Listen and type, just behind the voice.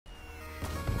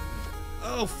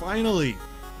go, finally.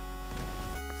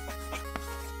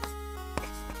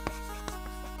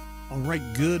 Alright,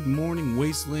 good morning,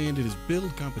 Wasteland. It is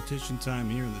build competition time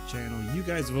here on the channel. You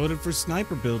guys voted for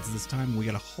sniper builds this time. We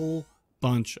got a whole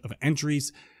bunch of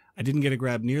entries. I didn't get to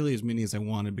grab nearly as many as I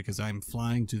wanted because I'm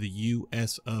flying to the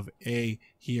US of A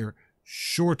here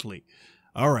shortly.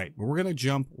 Alright, we're going to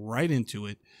jump right into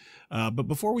it. But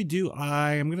before we do,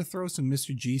 I am going to throw some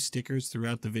Mr. G stickers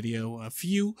throughout the video, a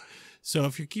few. So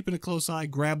if you're keeping a close eye,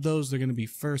 grab those. They're going to be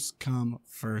first come,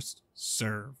 first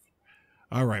serve.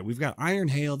 All right, we've got Iron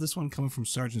Hail. This one coming from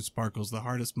Sergeant Sparkles, the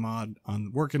hardest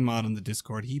working mod on the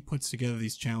Discord. He puts together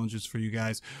these challenges for you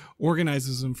guys,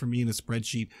 organizes them for me in a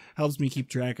spreadsheet, helps me keep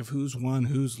track of who's won,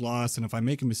 who's lost, and if I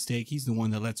make a mistake, he's the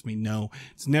one that lets me know.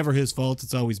 It's never his fault.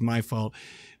 It's always my fault.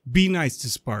 Be nice to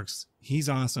Sparks. He's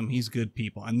awesome. He's good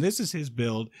people. And this is his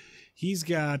build. He's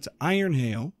got Iron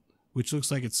Hail, which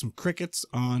looks like it's some crickets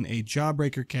on a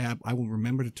Jawbreaker cap. I will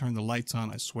remember to turn the lights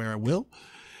on. I swear I will.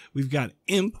 We've got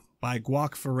Imp by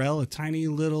Guac Pharrell, a tiny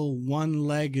little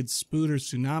one-legged spooter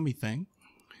tsunami thing.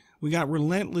 We got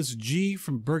Relentless G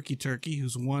from Berkey Turkey,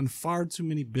 who's won far too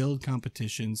many build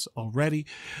competitions already,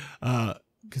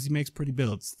 because he makes pretty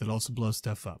builds that also blow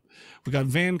stuff up. We got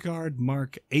Vanguard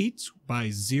Mark 8 by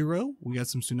Zero. We got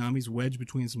some tsunamis wedged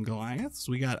between some Goliaths.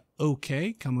 We got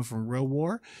OK coming from Row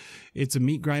War. It's a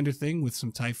meat grinder thing with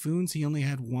some typhoons. He only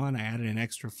had one. I added an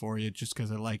extra for you just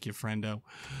because I like you, friendo.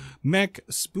 Mech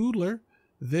Spoodler.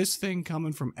 This thing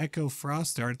coming from Echo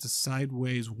Frostar, it's a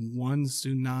sideways one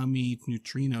tsunami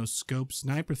neutrino scope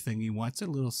sniper thingy. What's it?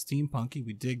 A little steampunky.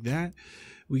 We dig that.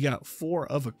 We got 4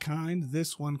 of a kind.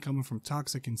 This one coming from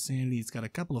Toxic Insanity. It's got a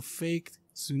couple of fake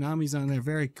tsunamis on there.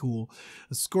 Very cool.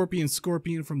 A Scorpion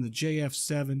from the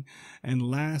JF7. And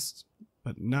last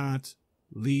but not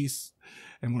least,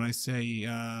 and when I say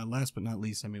last but not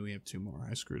least, I mean we have 2 more.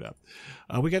 I screwed up.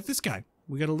 We got this guy.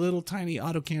 We got a little tiny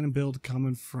autocannon build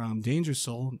coming from Danger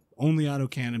Soul. Only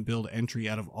autocannon build entry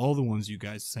out of all the ones you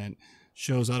guys sent.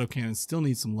 Shows autocannon still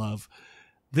need some love.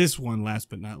 This one, last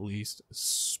but not least,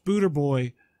 Spooter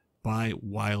Boy by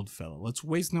Wildfellow. Let's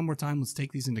waste no more time. Let's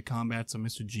take these into combat so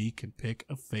Mr. G can pick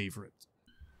a favorite.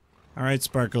 Alright,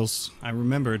 Sparkles. I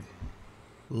remembered.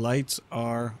 Lights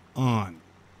are on.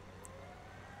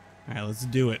 Alright, let's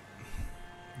do it.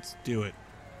 Let's do it.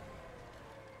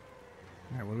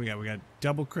 Alright, what do we got? We got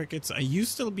double crickets. I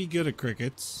used to be good at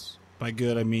crickets. By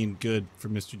good, I mean good for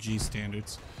Mr. G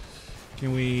standards.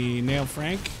 Can we nail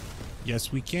Frank?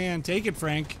 Yes, we can. Take it,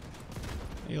 Frank.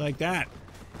 How you like that?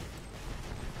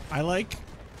 I like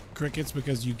crickets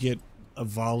because you get a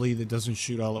volley that doesn't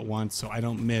shoot all at once, so I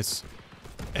don't miss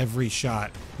every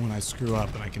shot when I screw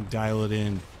up, and I can dial it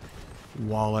in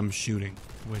while I'm shooting,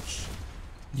 which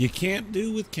you can't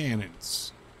do with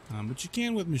cannons, but you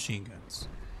can with machine guns.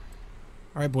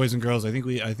 All right, boys and girls, I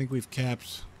think we've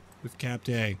capped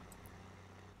A. Are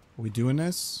we doing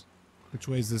this? Which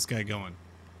way is this guy going?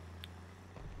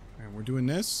 All right, we're doing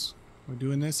this. We're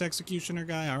doing this, Executioner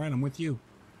guy. All right, I'm with you.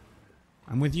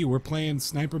 I'm with you. We're playing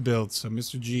sniper builds, so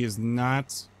Mr. G is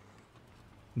not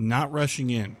rushing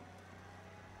in.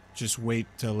 Just wait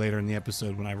till later in the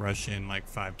episode when I rush in like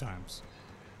 5 times.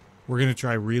 We're gonna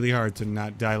try really hard to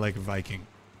not die like a Viking.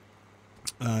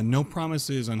 No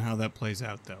promises on how that plays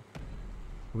out, though.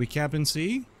 Are we capping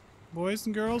C, boys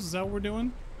and girls? Is that what we're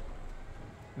doing?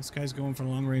 This guy's going for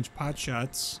long-range pot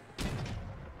shots.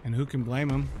 And who can blame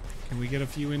him? Can we get a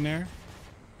few in there?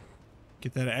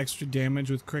 Get that extra damage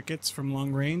with crickets from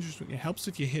long range. It helps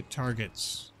if you hit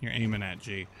targets you're aiming at,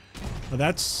 G. But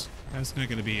that's not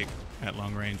going to be at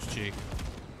long range, G.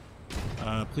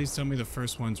 Please tell me the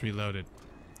first one's reloaded.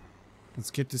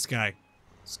 Let's get this guy.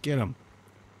 Let's get him.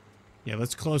 Yeah,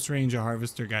 let's close range a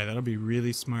harvester guy. That'll be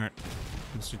really smart,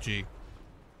 Mr. G.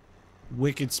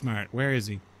 Wicked smart. Where is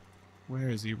he? Where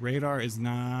is he? Radar is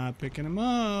not picking him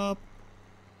up.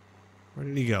 Where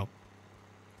did he go?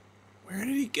 Where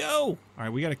did he go?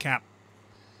 Alright, we got a cap.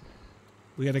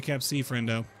 We got a cap C,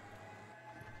 friendo.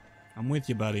 I'm with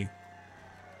you, buddy.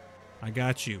 I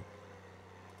got you.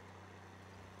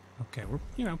 Okay,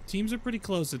 teams are pretty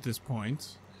close at this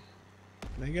point.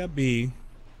 They got B.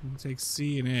 We'll take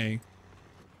C and A.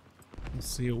 Let's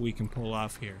see what we can pull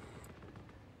off here.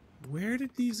 Where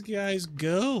did these guys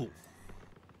go?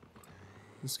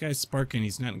 This guy's sparking.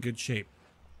 He's not in good shape.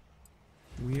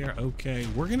 We are okay.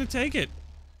 We're gonna take it.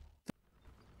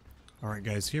 Alright,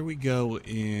 guys. Here we go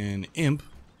in Imp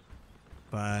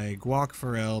by Guac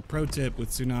Pharrell. Pro tip with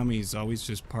tsunamis, always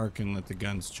just park and let the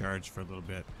guns charge for a little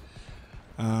bit.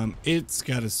 It's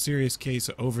got a serious case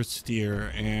of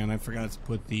oversteer, and I forgot to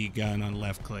put the gun on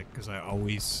left click because I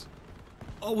always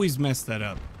mess that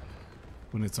up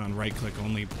when it's on right click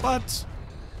only. But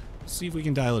See if we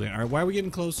can dial it in. All right, why are we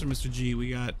getting closer, Mr. G? We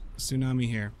got Tsunami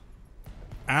here.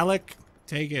 Alec,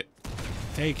 take it.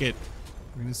 Take it.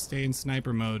 We're going to stay in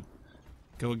sniper mode.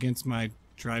 Go against my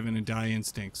drive in and die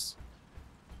instincts.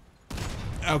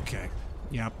 Okay.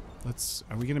 Yep.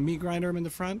 Are we going to meat grinder him in the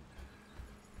front?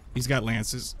 He's got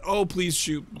lances. Oh, please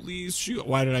shoot. Please shoot.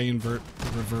 Why did I invert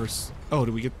the reverse? Oh,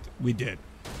 we did.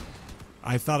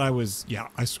 I thought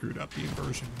I screwed up the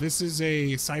inversion. This is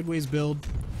a sideways build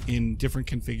in different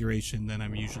configuration than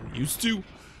I'm usually used to.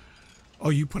 Oh,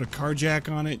 you put a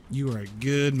carjack on it? You are a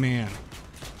good man.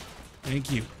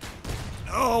 Thank you.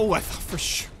 Oh, I thought for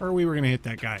sure we were going to hit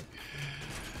that guy.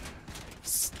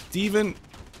 Steven.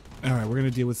 All right, we're going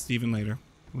to deal with Steven later.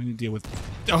 We need to deal with...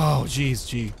 Oh, jeez,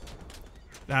 gee.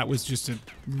 That was just a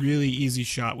really easy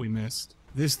shot we missed.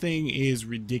 This thing is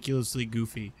ridiculously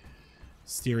goofy.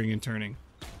 Steering and turning.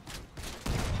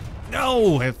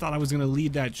 No! I thought I was going to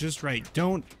lead that just right.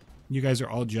 Don't... You guys are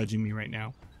all judging me right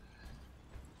now.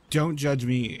 Don't judge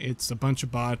me. It's a bunch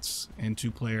of bots and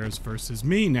 2 players versus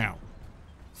me now.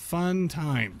 Fun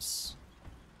times.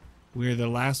 We're the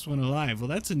last one alive. Well,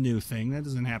 that's a new thing. That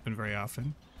doesn't happen very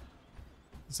often.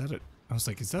 Is that a... I was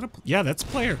like, is that a... Yeah, that's a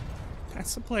player.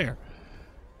 That's a player.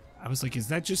 I was like, is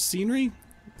that just scenery?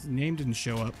 His name didn't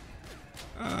show up.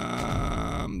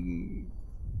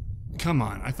 Come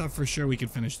on. I thought for sure we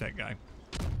could finish that guy.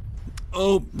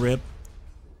 Oh, rip.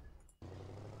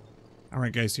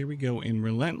 Alright, guys, here we go. In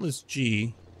Relentless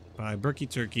G by Berkey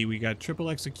Turkey, we got triple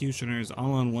executioners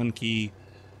all on 1 key.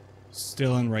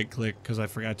 Still on right click because I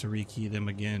forgot to rekey them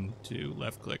again to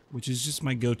left click, which is just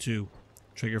my go-to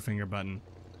trigger finger button.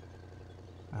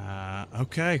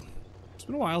 Okay. It's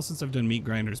been a while since I've done meat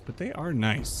grinders, but they are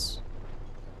nice.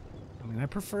 I mean, I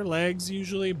prefer legs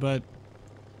usually, but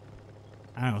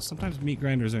I don't know, sometimes meat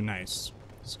grinders are nice.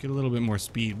 Just get a little bit more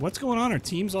speed. What's going on? Our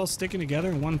team's all sticking together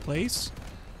in one place?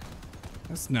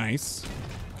 That's nice.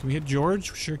 Can we hit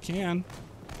George? Sure can.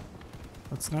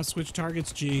 Let's not switch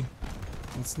targets, G.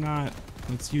 Let's not.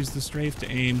 Let's use the strafe to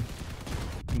aim.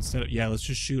 Instead of, yeah, let's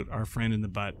just shoot our friend in the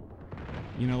butt.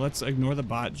 You know, let's ignore the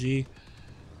bot, G,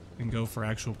 and go for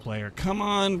actual player. Come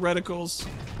on, reticles.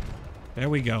 There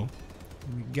we go.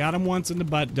 We got him once in the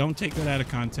butt. Don't take that out of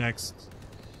context.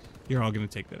 You're all going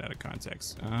to take that out of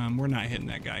context. We're not hitting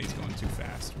that guy. He's going too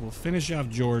fast. We'll finish off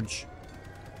George.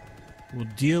 We'll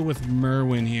deal with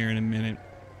Merwin here in a minute.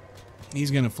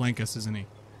 He's going to flank us, isn't he?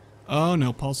 Oh,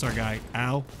 no. Pulsar guy.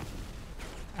 Ow.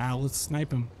 Ow. Let's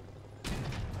snipe him.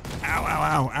 Ow, ow,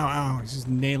 ow, ow, ow. He's just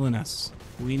nailing us.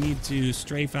 We need to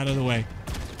strafe out of the way.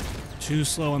 Too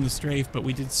slow on the strafe, but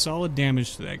we did solid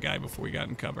damage to that guy before we got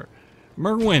in cover.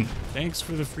 Merwin, thanks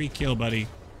for the free kill, buddy.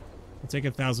 I'll take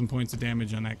 1,000 points of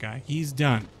damage on that guy. He's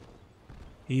done.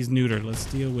 He's neutered. Let's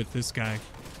deal with this guy.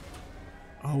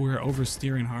 Oh, we're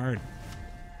oversteering hard.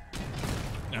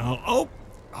 No. Oh!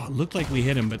 Oh, it looked like we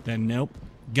hit him, but then nope.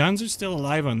 Guns are still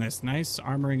alive on this. Nice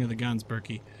armoring of the guns,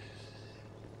 Berkey.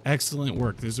 Excellent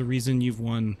work. There's a reason you've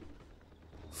won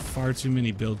far too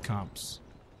many build comps.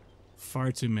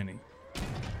 Far too many.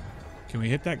 Can we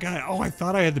hit that guy? Oh, I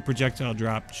thought I had the projectile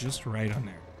drop just right on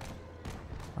there.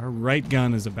 Our right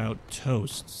gun is about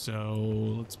toast, so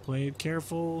let's play it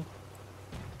careful.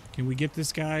 Can we get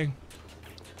this guy?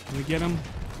 Can we get him?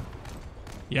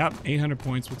 Yep, 800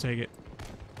 points. We'll take it.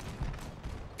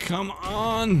 Come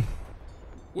on!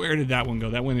 Where did that one go?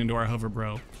 That went into our hover,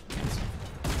 bro.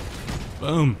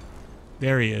 Boom.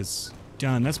 There he is.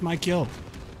 Done. That's my kill.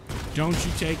 Don't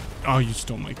you take... Oh, you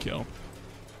stole my kill.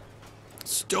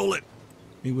 Stole it.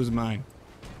 It was mine.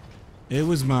 It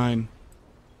was mine.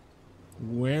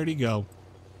 Where'd he go?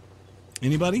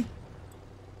 Anybody?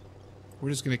 We're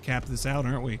just going to cap this out,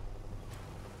 aren't we?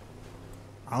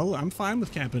 I'm fine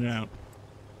with capping it out.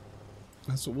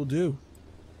 That's what we'll do.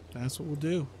 That's what we'll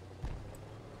do.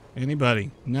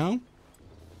 Anybody? No?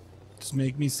 Just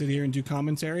make me sit here and do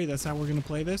commentary? That's how we're going to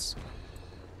play this?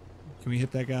 Can we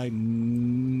hit that guy?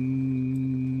 Maybe?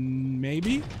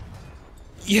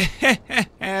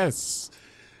 Yes!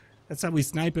 That's how we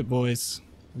snipe it, boys.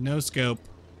 No scope.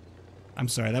 I'm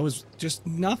sorry, that was just...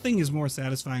 Nothing is more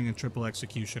satisfying than triple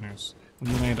executioners.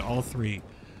 When you land all 3.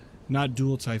 Not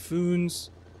dual typhoons.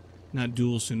 Not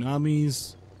dual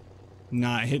tsunamis.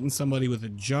 Not hitting somebody with a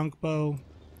junk bow.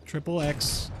 Triple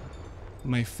X.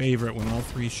 My favorite when all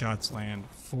 3 shots land.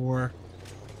 For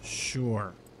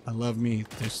sure. I love me.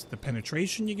 There's the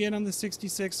penetration you get on the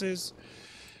 66s.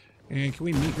 And can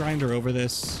we meat grinder over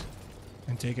this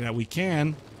and take it out? We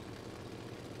can.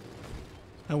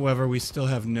 However, we still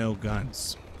have no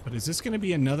guns. But is this going to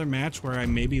be another match where I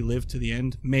maybe live to the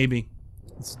end? Maybe.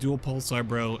 It's dual pulsar,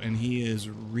 bro, and he is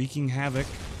wreaking havoc.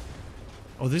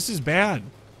 Oh, this is bad.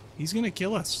 He's going to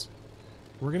kill us.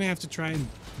 We're gonna have to try and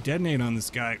detonate on this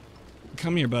guy.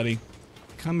 Come here, buddy.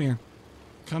 Come here.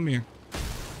 Come here.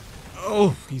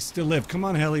 Oh, he's still lived. Come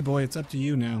on, Heli boy. It's up to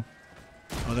you now.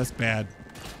 Oh, that's bad.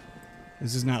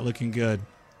 This is not looking good.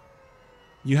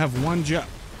 You have one job.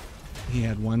 He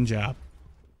had one job.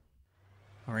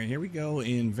 Alright, here we go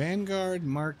in Vanguard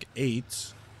Mark 8.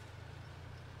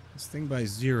 This thing by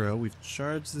 0. We've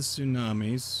charged the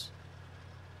tsunamis.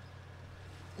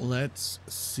 Let's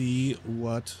see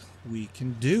what we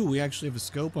can do. We actually have a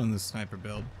scope on this sniper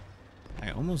build.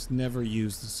 I almost never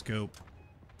use the scope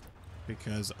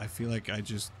because I feel like I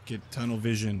just get tunnel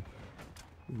vision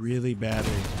really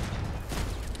badly.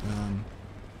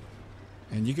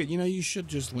 And you should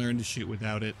just learn to shoot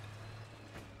without it.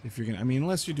 If you're gonna, I mean,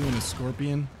 unless you're doing a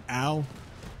scorpion. Ow.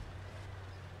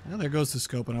 Well, there goes the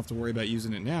scope. I don't have to worry about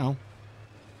using it now.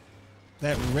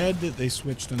 That red that they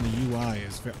switched on the UI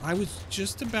is very, I was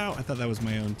just about, I thought that was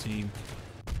my own team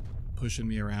pushing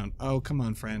me around. Oh, come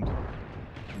on, friend.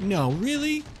 No,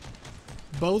 really?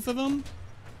 Both of them?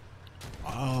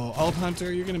 Oh, Alt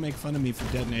Hunter, you're gonna make fun of me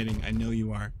for detonating. I know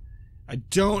you are. I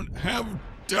don't have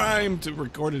time to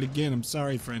record it again. I'm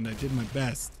sorry, friend. I did my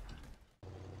best.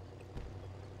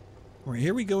 Alright,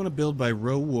 here we go in a build by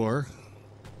Row War.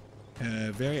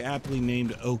 Very aptly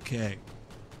named OK.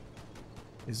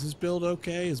 Is this build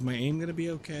okay? Is my aim gonna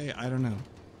be okay? I don't know.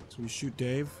 So we shoot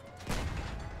Dave.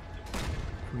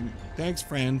 Thanks,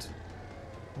 friend.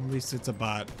 At least it's a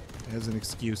bot. It has an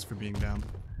excuse for being dumb.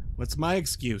 What's my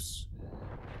excuse?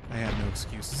 I have no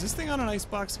excuse. Is this thing on an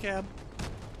icebox cab?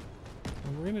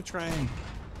 Well, we're gonna try and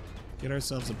get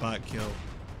ourselves a bot kill.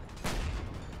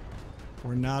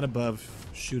 We're not above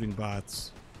shooting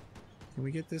bots. Can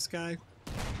we get this guy?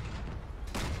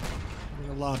 We're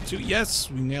gonna lob two.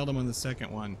 Yes! We nailed him on the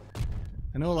second one.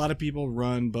 I know a lot of people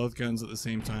run both guns at the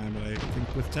same time, but I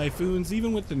think with Typhoons,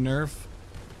 even with the nerf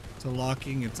to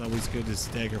locking, it's always good to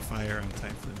stagger fire on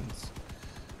Typhoons.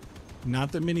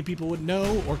 Not that many people would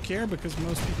know or care because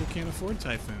most people can't afford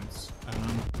Typhoons.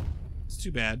 It's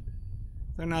too bad.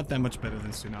 They're not that much better than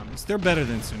tsunamis. They're better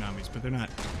than tsunamis, but they're not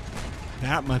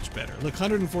that much better. Look,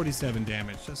 147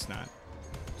 damage. That's not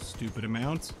a stupid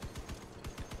amount.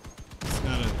 It's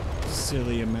not a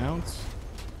silly amount.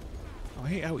 Oh, I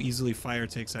hate how easily fire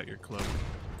takes out your cloak.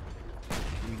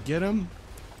 Can we get him?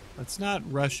 Let's not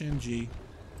rush NG.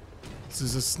 This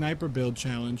is a sniper build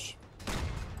challenge.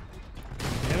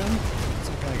 Get him? Looks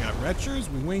like I got retchers.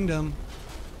 We winged him.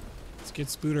 Let's get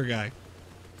Spooter guy.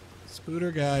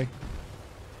 Spooter guy.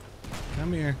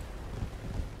 Come here.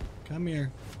 Come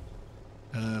here.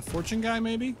 Fortune guy,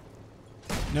 maybe?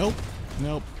 Nope.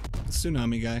 Nope. The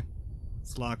tsunami guy.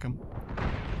 Let's lock him.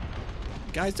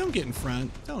 Guys, don't get in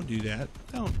front. Don't do that.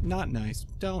 Don't. Not nice.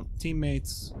 Don't.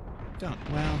 Teammates. Don't.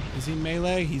 Well, is he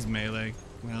melee? He's melee.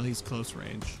 Well, he's close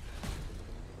range.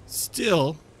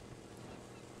 Still.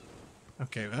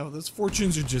 Okay, well, those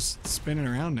fortunes are just spinning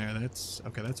around there. That's...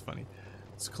 Okay, that's funny.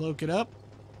 Let's cloak it up.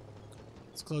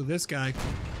 Let's cloak this guy.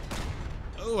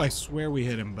 Oh, I swear we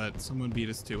hit him, but someone beat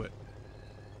us to it.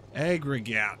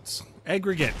 Aggregate.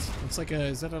 Aggregate. It's like a...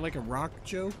 Is that like a rock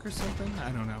joke or something? I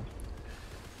don't know.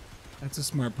 That's a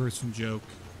smart person joke.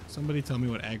 Somebody tell me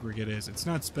what aggregate is. It's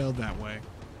not spelled that way.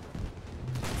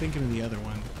 I'm thinking of the other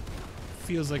one.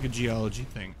 Feels like a geology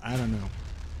thing. I don't know.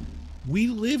 We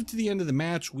lived to the end of the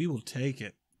match. We will take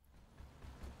it.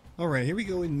 Alright, here we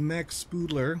go in Mech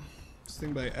Spoodler. This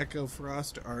thing by Echo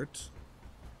Frost Art.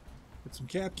 Put some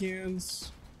cap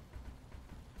cans.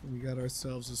 We got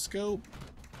ourselves a scope.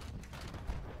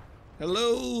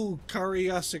 Hello,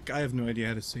 Kariasik. I have no idea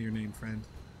how to say your name, friend.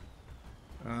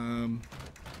 Can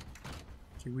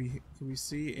we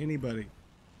see anybody?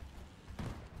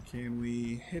 Can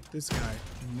we hit this guy?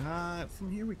 Not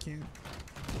from here. We can't.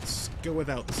 Let's go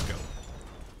without the scope.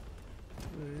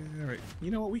 All right. You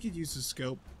know what? We could use the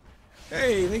scope.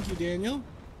 Hey, thank you, Daniel.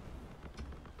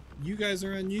 You guys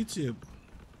are on YouTube.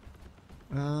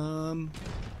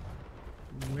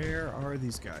 Where are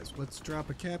these guys? Let's drop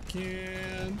a cap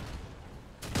can.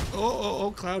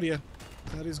 Oh, Claudia.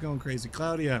 Claudia's going crazy.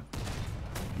 Claudia,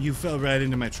 you fell right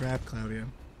into my trap, Claudia.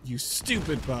 You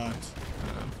stupid bot.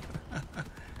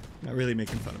 Not really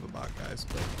making fun of a bot, guys,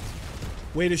 but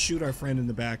way to shoot our friend in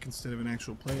the back instead of an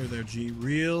actual player there, G.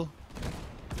 Real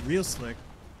slick.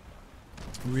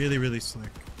 Really, really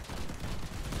slick.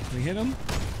 Can we hit him?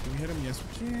 Can we hit him? Yes,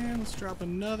 we can. Let's drop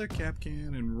another cap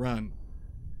can and run.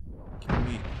 Can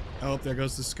we... Oh, there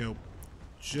goes the scope.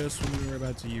 Just when we were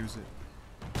about to use it.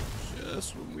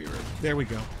 Just when we were... There we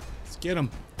go. Let's get him.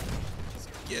 Let's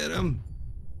get him.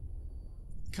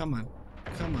 Come on.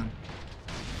 Come on.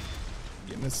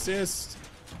 Get an assist.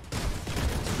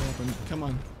 Come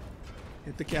on.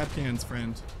 Hit the cap cans,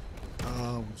 friend.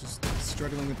 Oh, we're just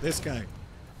struggling with this guy.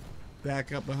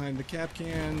 Back up behind the cap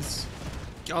cans.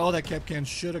 Oh, that cap can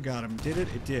should have got him. Did it?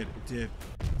 It did. It did.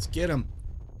 Let's get him.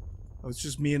 Oh, it's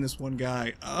just me and this one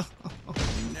guy. Oh,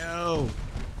 no.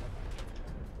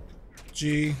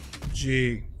 G.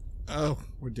 Oh,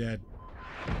 we're dead.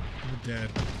 We're dead.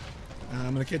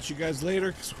 I'm going to catch you guys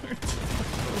later because we're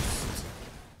toast.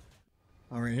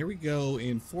 Alright, here we go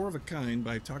in 4 of a Kind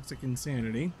by Toxic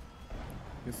Insanity.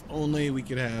 If only we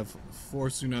could have 4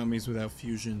 tsunamis without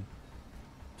fusion.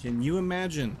 Can you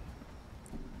imagine?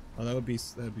 Oh, that'd be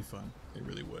fun. It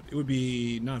really would. It would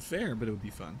be not fair, but it would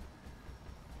be fun.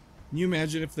 Can you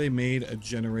imagine if they made a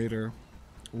generator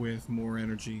with more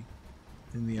energy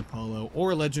than the Apollo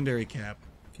or a legendary cap?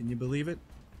 Can you believe it?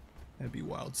 That'd be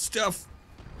wild stuff.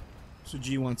 So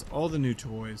G wants all the new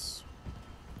toys.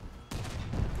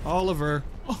 Oliver.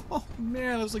 Oh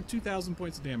man, that was like 2,000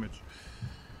 points of damage.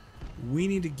 We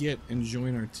need to get and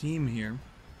join our team here.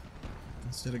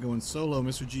 Instead of going solo,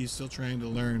 Mr. G is still trying to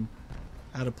learn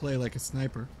how to play like a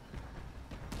sniper.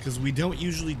 Because we don't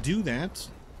usually do that.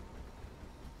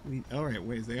 Alright,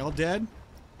 wait, is they all dead?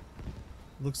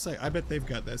 Looks like, I bet they've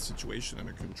got that situation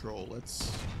under control.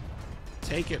 Let's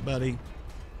take it, buddy.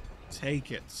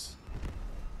 Take it.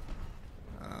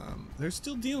 They're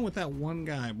still dealing with that one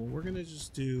guy, but we're gonna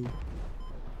just do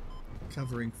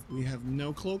covering. We have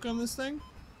no cloak on this thing?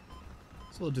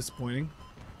 It's a little disappointing.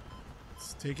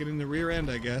 Let's take it in the rear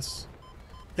end, I guess.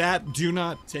 Do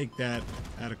not take that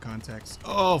out of context.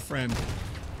 Oh, friend.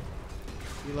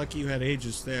 You're lucky you had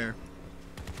Aegis there.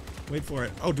 Wait for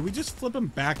it. Oh, do we just flip him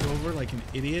back over like an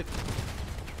idiot?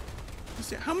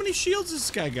 How many shields does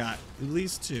this guy got? At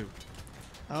least 2.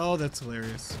 Oh, that's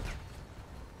hilarious.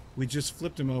 We just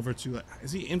flipped him over to...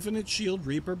 Is he Infinite Shield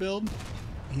Reaper build?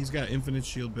 He's got Infinite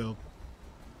Shield build.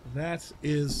 That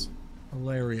is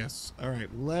hilarious. Alright,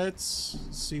 let's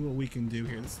see what we can do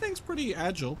here. This thing's pretty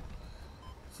agile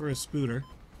for a Spooter.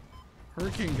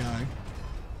 Hurricane guy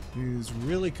is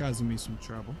really causing me some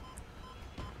trouble.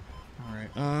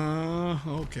 Alright,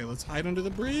 okay, let's hide under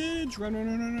the bridge.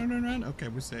 Run. Okay,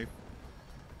 we're safe.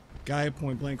 Guy at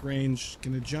point blank range.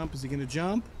 Gonna jump. Is he gonna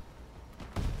jump?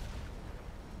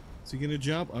 Is he gonna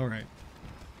jump? Alright.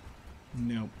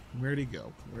 No. Where'd he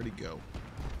go?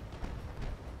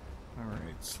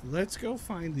 Alright, let's go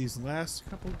find these last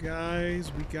couple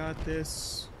guys. We got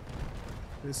this.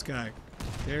 This guy.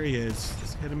 There he is.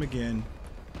 Let's hit him again.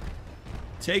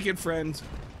 Take it, friend.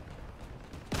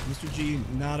 Mr. G,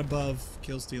 not above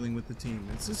kill stealing with the team.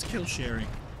 This is kill sharing.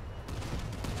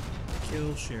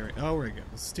 Kill sharing. Oh, we're good.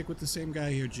 Let's stick with the same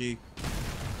guy here, G.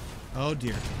 Oh,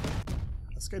 dear.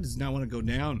 This guy does not want to go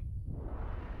down.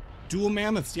 Dual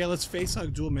mammoths. Yeah, let's face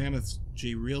hug dual mammoths,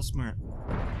 G. Real smart.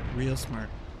 Real smart.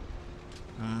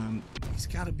 He's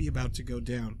got to be about to go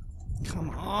down. Come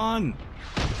on.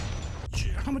 Gee,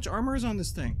 how much armor is on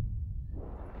this thing?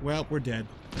 Well, we're dead.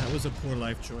 That was a poor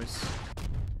life choice.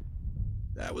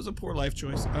 That was a poor life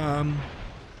choice.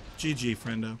 GG,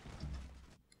 friendo.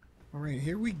 Alright,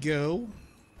 here we go.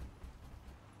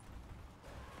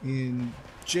 In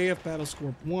JF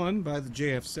Battlescorp 1 by the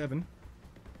JF7.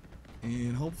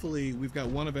 And hopefully we've got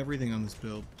one of everything on this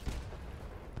build.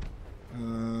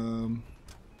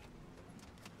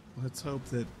 Let's hope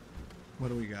that... What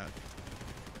do we got?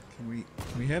 Can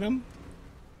we hit him?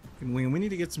 We need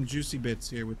to get some juicy bits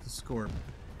here with the Scorp.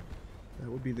 That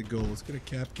would be the goal. Let's get a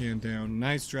cap can down.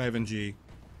 Nice driving, G.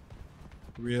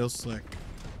 Real slick.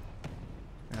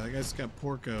 Yeah, that guy's got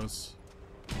porcos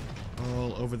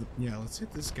all over the... Yeah, let's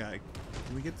hit this guy.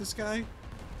 Can we get this guy?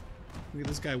 We get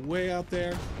this guy way out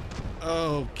there.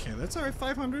 Okay, that's alright.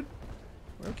 500.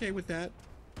 We're okay with that.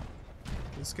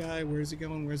 This guy, where's he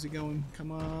going? Where's he going?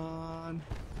 Come on.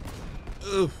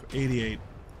 Oof, 88.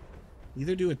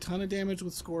 Either do a ton of damage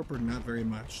with Scorp or not very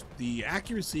much. The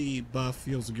accuracy buff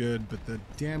feels good, but the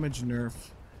damage nerf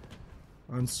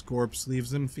on Scorps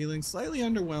leaves them feeling slightly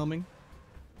underwhelming.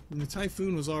 And the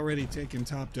Typhoon was already taking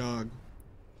top dog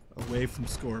away from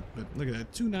Scorp, but look at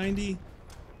that, 290.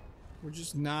 We're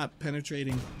just not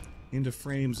penetrating into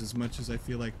frames as much as I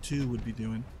feel like 2 would be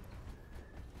doing.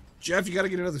 Jeff, you gotta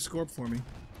get another Scorp for me.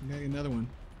 You gotta get another one.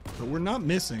 But we're not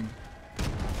missing.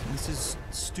 This is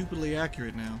stupidly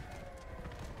accurate now.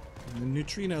 And the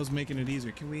neutrino's making it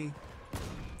easier. Can we...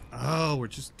 Oh, we're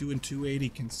just doing 280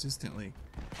 consistently.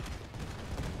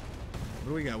 What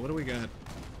do we got? What do we got?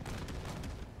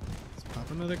 Let's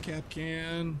pop another cap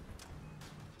can.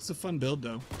 It's a fun build,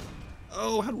 though.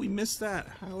 Oh, how did we miss that?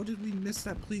 How did we miss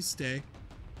that? Please stay.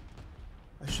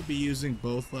 I should be using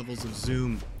both levels of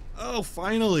zoom. Oh,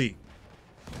 finally!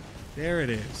 There it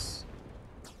is.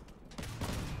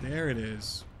 There it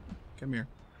is. Come here.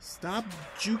 Stop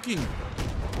juking.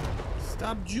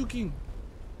 Stop juking.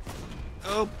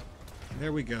 Oh,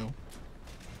 there we go.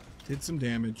 Did some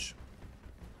damage.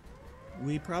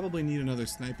 We probably need another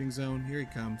sniping zone. Here he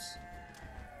comes.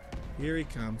 Here he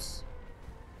comes.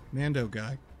 Mando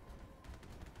guy.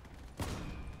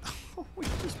 Oh, we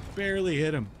just barely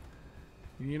hit him.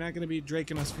 You're not going to be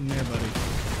draking us from there, buddy.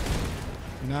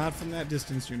 Not from that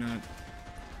distance, you're not.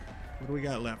 What do we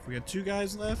got left? We got 2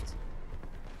 guys left.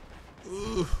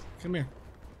 Ooh, come here.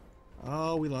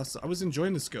 Oh, we lost. I was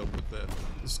enjoying the scope with the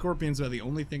scorpions are the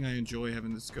only thing I enjoy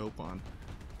having the scope on.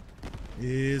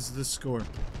 Is the scorp.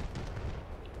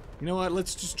 You know what?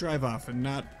 Let's just drive off and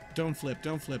not... Don't flip,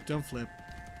 don't flip, don't flip.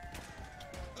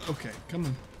 Okay, come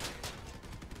on.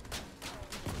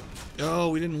 Oh,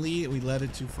 we didn't lead. We led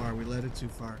it too far. We led it too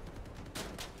far.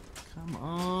 Come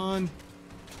on.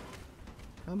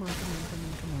 Come on, come on, come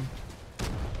on, come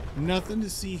on. Nothing to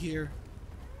see here.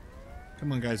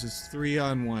 Come on, guys. It's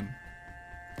 3-on-1.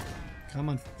 Come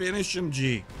on, finish him,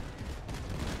 G.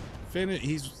 Finish.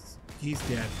 He's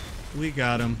dead. We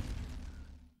got him.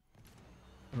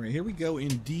 All right, here we go in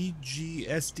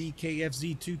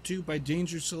DGSDKFZ22 by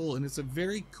Danger Soul, and it's a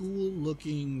very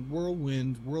cool-looking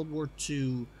Whirlwind World War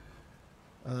II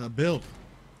build,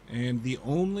 and the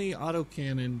only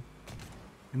autocannon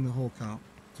in the whole comp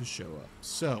to show up.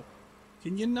 So,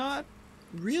 can you not?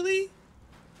 Really?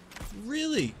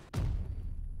 Really?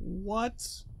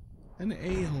 What an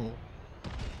a-hole.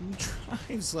 Who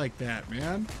drives like that,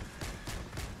 man?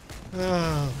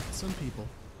 Oh, some people.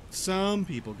 Some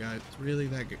people, guys. It's really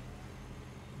that good.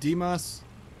 Demos,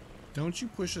 don't you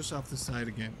push us off the side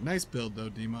again. Nice build, though,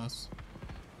 Demos.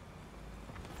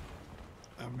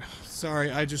 Sorry,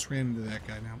 I just ran into that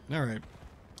guy now. Alright.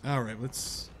 Alright,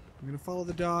 let's... We're gonna follow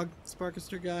the dog.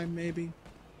 Sparkister guy, maybe.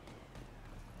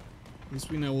 At least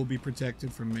we know we'll be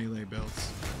protected from melee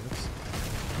belts.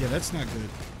 Yeah, that's not good.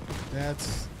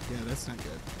 That's... Yeah, that's not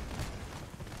good.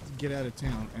 Let's get out of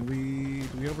town. And do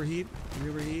we overheat? Do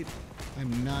we overheat?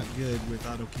 I'm not good with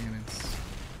autocannons,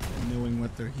 knowing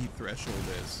what their heat threshold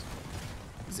is.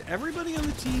 Is everybody on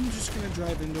the team just going to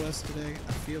drive into us today?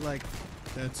 I feel like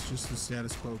that's just the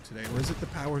status quo today. Or is it the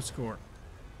power score?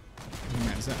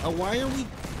 Oh, why are we...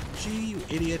 Gee, you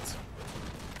idiot.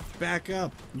 Back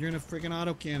up. You're in a friggin'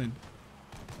 autocannon.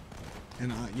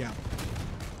 And, yeah.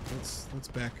 Let's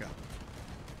back up.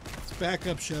 Let's back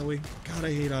up, shall we? God,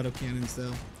 I hate autocannons,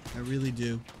 though. I really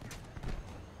do.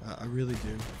 I really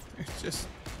do. It's just,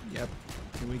 yep.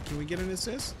 Can we get an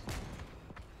assist?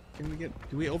 Do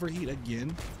we overheat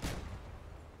again?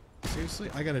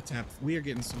 Seriously? I gotta tap. We are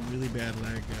getting some really bad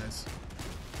lag, guys.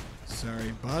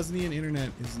 Sorry. Bosnian internet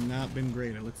has not been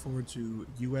great. I look forward to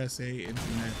USA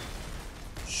internet.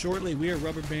 Shortly, we are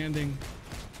rubber banding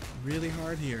really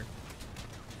hard here.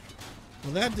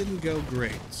 Well, that didn't go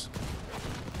great.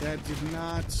 That did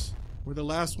not. We're the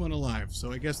last one alive,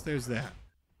 so I guess there's that.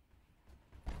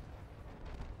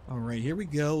 Alright, here we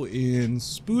go in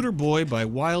Spooter Boy by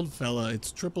Wildfella.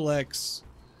 It's XXX.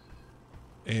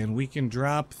 And we can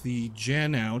drop the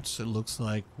gen out, it looks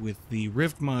like, with the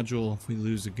Rift module if we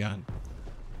lose a gun.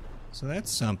 So that's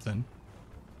something.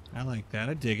 I like that.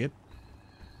 I dig it.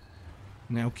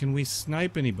 Now, can we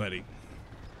snipe anybody?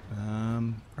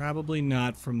 Probably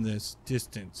not from this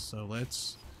distance. So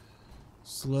let's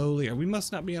slowly... We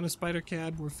must not be on a spider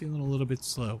cab. We're feeling a little bit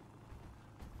slow.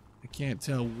 I can't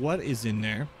tell what is in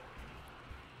there.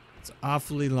 It's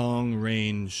awfully long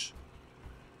range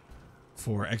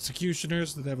for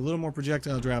executioners that have a little more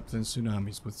projectile drop than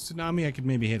tsunamis. With tsunami, I could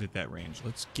maybe hit at that range.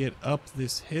 Let's get up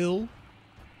this hill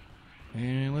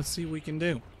and let's see what we can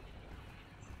do.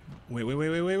 Wait.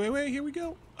 Here we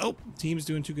go. Oh, team's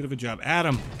doing too good of a job.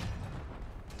 Adam,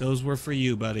 those were for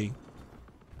you, buddy.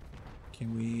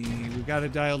 We got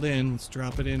it dialed in. Let's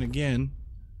drop it in again.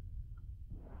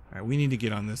 All right, we need to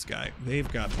get on this guy.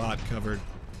 They've got bot covered.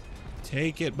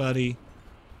 Take it, buddy.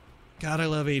 God, I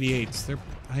love 88s.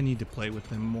 I need to play with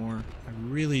them more. I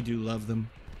really do love them.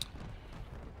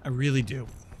 I really do.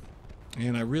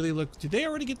 And I really look... Did they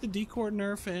already get the decord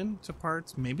nerf in to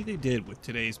parts? Maybe they did with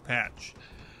today's patch.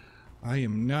 I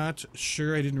am not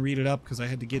sure. I didn't read it up because I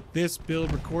had to get this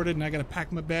build recorded and I got to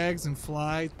pack my bags and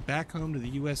fly back home to the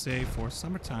USA for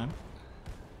summertime.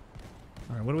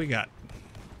 All right, what do we got?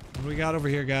 What do we got over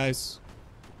here, guys?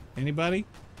 Anybody?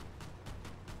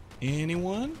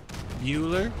 Anyone?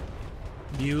 Bueller?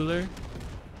 Bueller?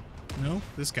 No?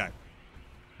 This guy.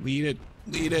 Lead it.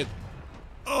 Lead it.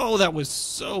 Oh, that was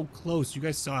so close. You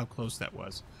guys saw how close that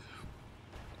was.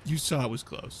 You saw it was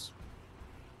close.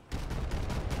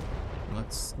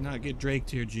 Let's not get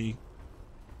draked here, G.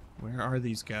 Where are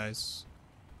these guys?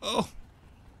 Oh!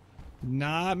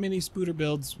 Not many spooter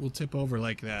builds will tip over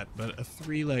like that, but a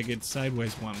three-legged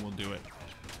sideways one will do it.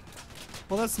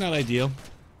 Well, that's not ideal.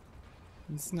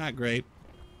 It's not great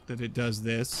that it does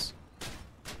this.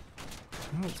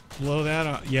 Let's blow that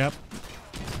up. Yep.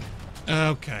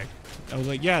 Okay. I was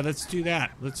like, yeah, let's do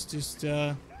that. Let's just,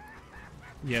 yeah,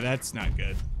 that's not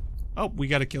good. Oh, we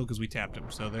got a kill because we tapped him,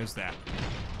 so there's that.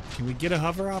 Can we get a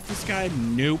hover off this guy?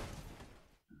 Nope.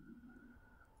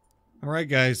 Alright,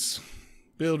 guys.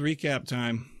 Build recap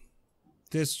time.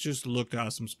 This just looked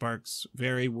awesome, Sparks.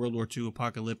 Very World War II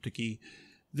apocalyptic-y.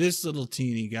 This little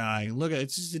teeny guy. Look at it.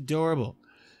 It's just adorable.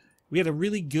 We had a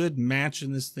really good match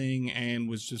in this thing and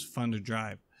was just fun to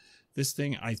drive. This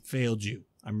thing, I failed you.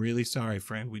 I'm really sorry,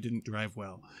 friend. We didn't drive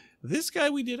well. This guy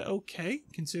we did okay,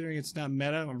 considering it's not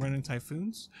meta. I'm running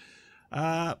Typhoons.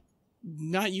 Not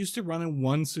used to running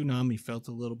one Tsunami. Felt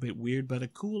a little bit weird, but a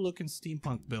cool looking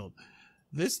steampunk build.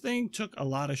 This thing took a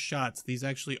lot of shots. These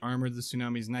actually armored the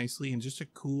Tsunamis nicely and just a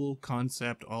cool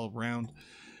concept all around.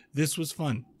 This was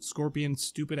fun. Scorpion,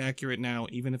 stupid accurate now,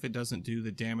 even if it doesn't do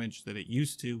the damage that it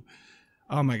used to.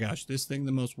 Oh my gosh, this thing,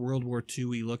 the most World War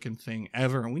II-y looking thing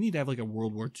ever. And we need to have like a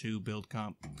World War II build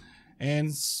comp. And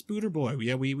Spooter Boy,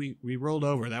 yeah, we rolled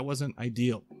over. That wasn't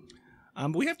ideal.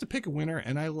 But we have to pick a winner,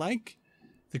 and I like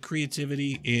the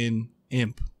creativity in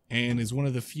Imp. And is one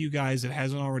of the few guys that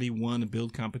hasn't already won a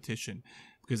build competition.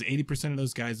 Because 80% of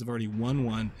those guys have already won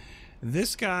one.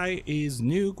 This guy is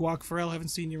new. Guac Pharrell, haven't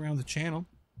seen you around the channel.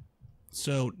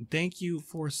 So thank you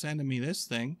for sending me this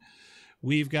thing.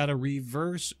 We've got to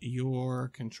reverse your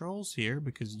controls here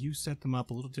because you set them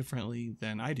up a little differently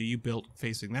than I do. You built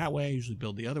facing that way. I usually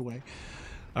build the other way.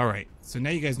 All right. So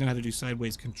now you guys know how to do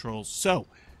sideways controls. So,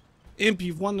 Imp,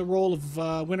 you've won the role of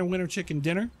winner chicken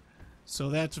dinner. So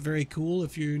that's very cool.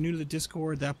 If you're new to the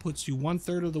Discord, that puts you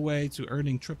 1/3 of the way to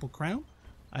earning Triple Crown.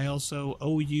 I also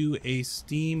owe you a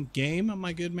Steam game,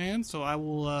 my good man. So I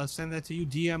will send that to you,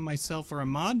 DM myself or a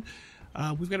mod.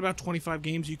 We've got about 25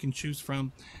 games you can choose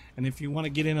from. And if you want to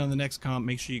get in on the next comp,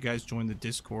 make sure you guys join the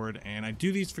Discord. And I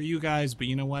do these for you guys, but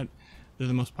you know what? They're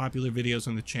the most popular videos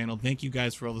on the channel. Thank you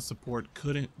guys for all the support.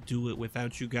 Couldn't do it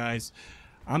without you guys.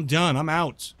 I'm done. I'm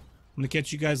out. I'm going to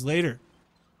catch you guys later.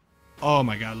 Oh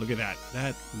my God, look at that.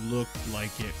 That looked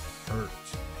like it hurt.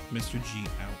 Mr. G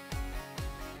out.